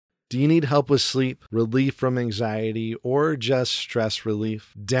Do you need help with sleep, relief from anxiety, or just stress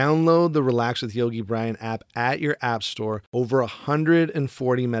relief? Download the Relax with Yogi Brian app at your app store. Over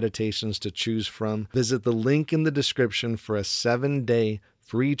 140 meditations to choose from. Visit the link in the description for a 7-day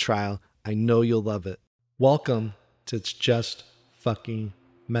free trial. I know you'll love it. Welcome to It's Just Fucking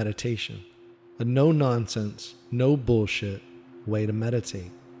Meditation. A no-nonsense, no bullshit way to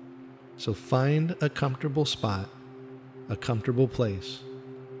meditate. So find a comfortable spot, a comfortable place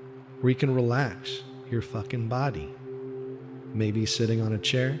where you can relax your fucking body. Maybe sitting on a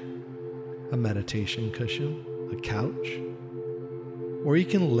chair, a meditation cushion, a couch, or you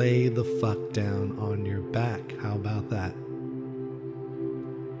can lay the fuck down on your back. How about that?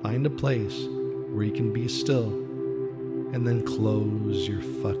 Find a place where you can be still and then close your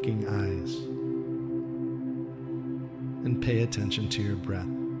fucking eyes and pay attention to your breath.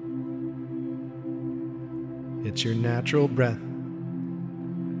 It's your natural breath.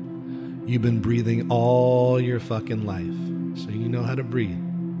 You've been breathing all your fucking life, so you know how to breathe.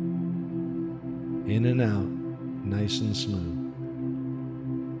 In and out, nice and smooth.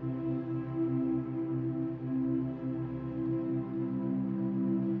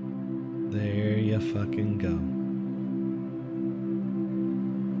 There you fucking go.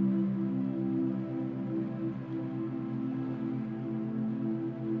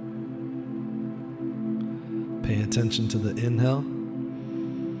 Pay attention to the inhale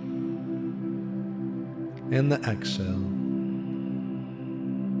and the exhale.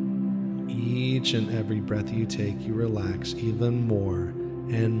 Each and every breath you take, you relax even more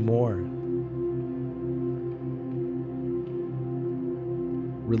and more.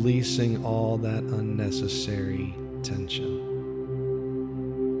 Releasing all that unnecessary tension.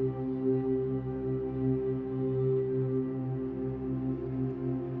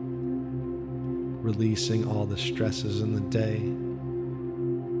 Releasing all the stresses in the day.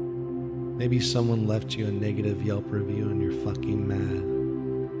 Maybe someone left you a negative Yelp review and you're fucking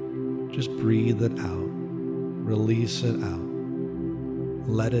mad. Just breathe it out. Release it out.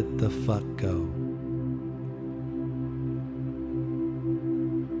 Let it the fuck go.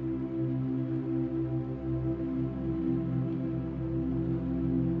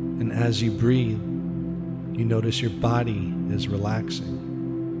 And as you breathe, you notice your body is relaxing.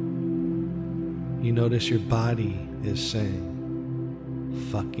 You notice your body is saying,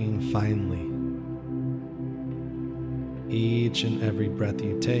 fucking finally. Each and every breath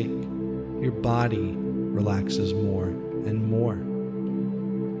you take, your body relaxes more and more.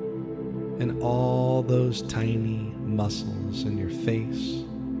 And all those tiny muscles in your face,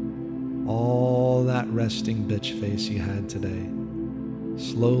 all that resting bitch face you had today,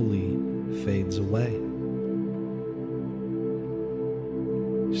 slowly fades away.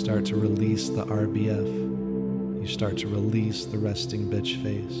 You start to release the RBF. You start to release the resting bitch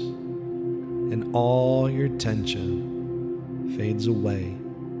face, and all your tension fades away.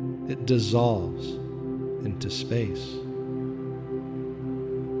 It dissolves into space.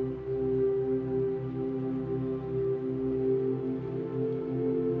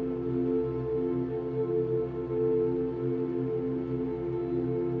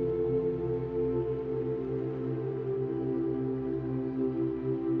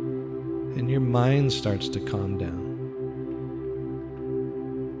 And your mind starts to calm down.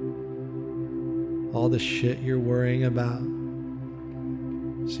 All the shit you're worrying about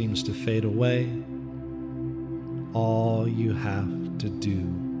seems to fade away. All you have to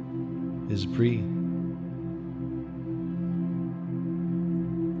do is breathe.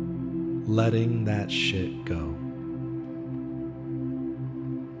 Letting that shit go.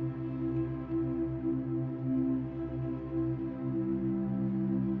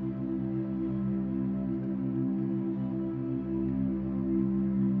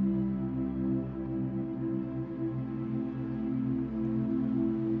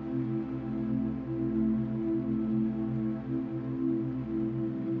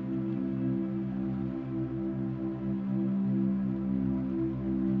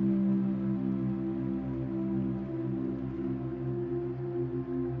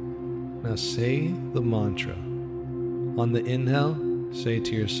 Now say the mantra. On the inhale, say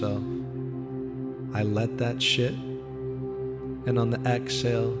to yourself, I let that shit. And on the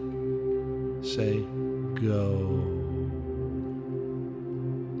exhale, say, go.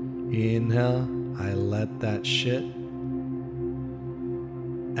 Inhale, I let that shit.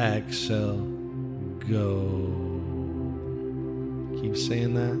 Exhale, go. Keep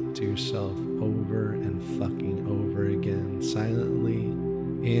saying that to yourself over and fucking over again. Silently.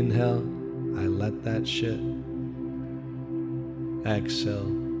 Inhale, I let that shit. Exhale,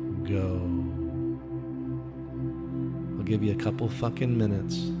 go. I'll give you a couple fucking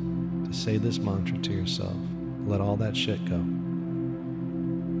minutes Say this mantra to yourself. Let all that shit go.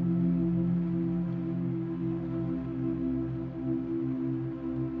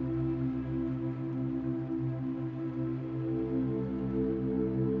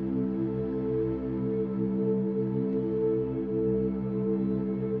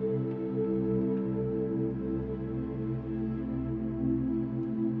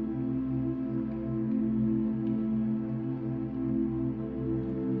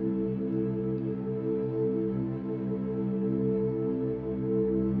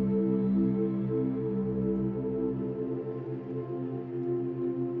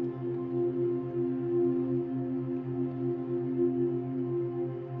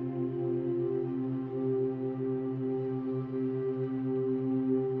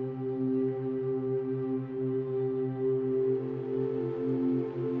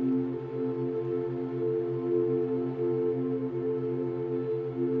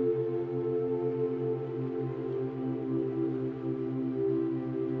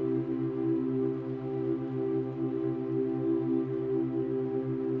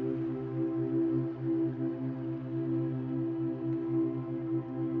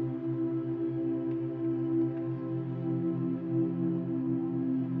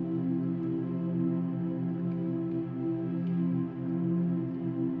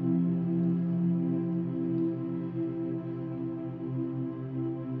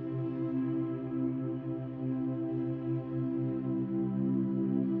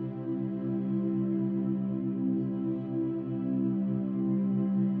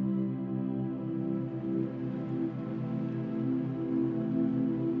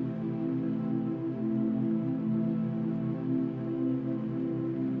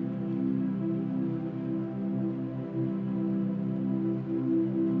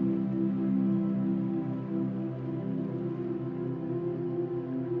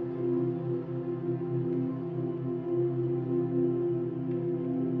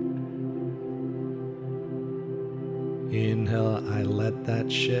 Inhale, I let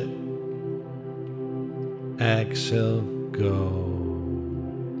that shit. Exhale, go.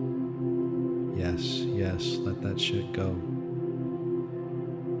 Yes, let that shit go.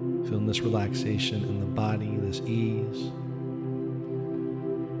 Feeling this relaxation in the body, this ease.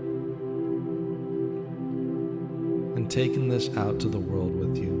 And taking this out to the world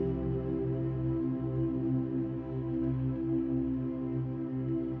with you.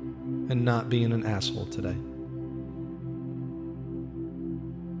 And not being an asshole today.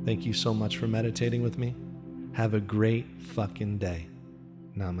 Thank you so much for meditating with me. Have a great fucking day.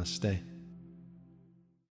 Namaste.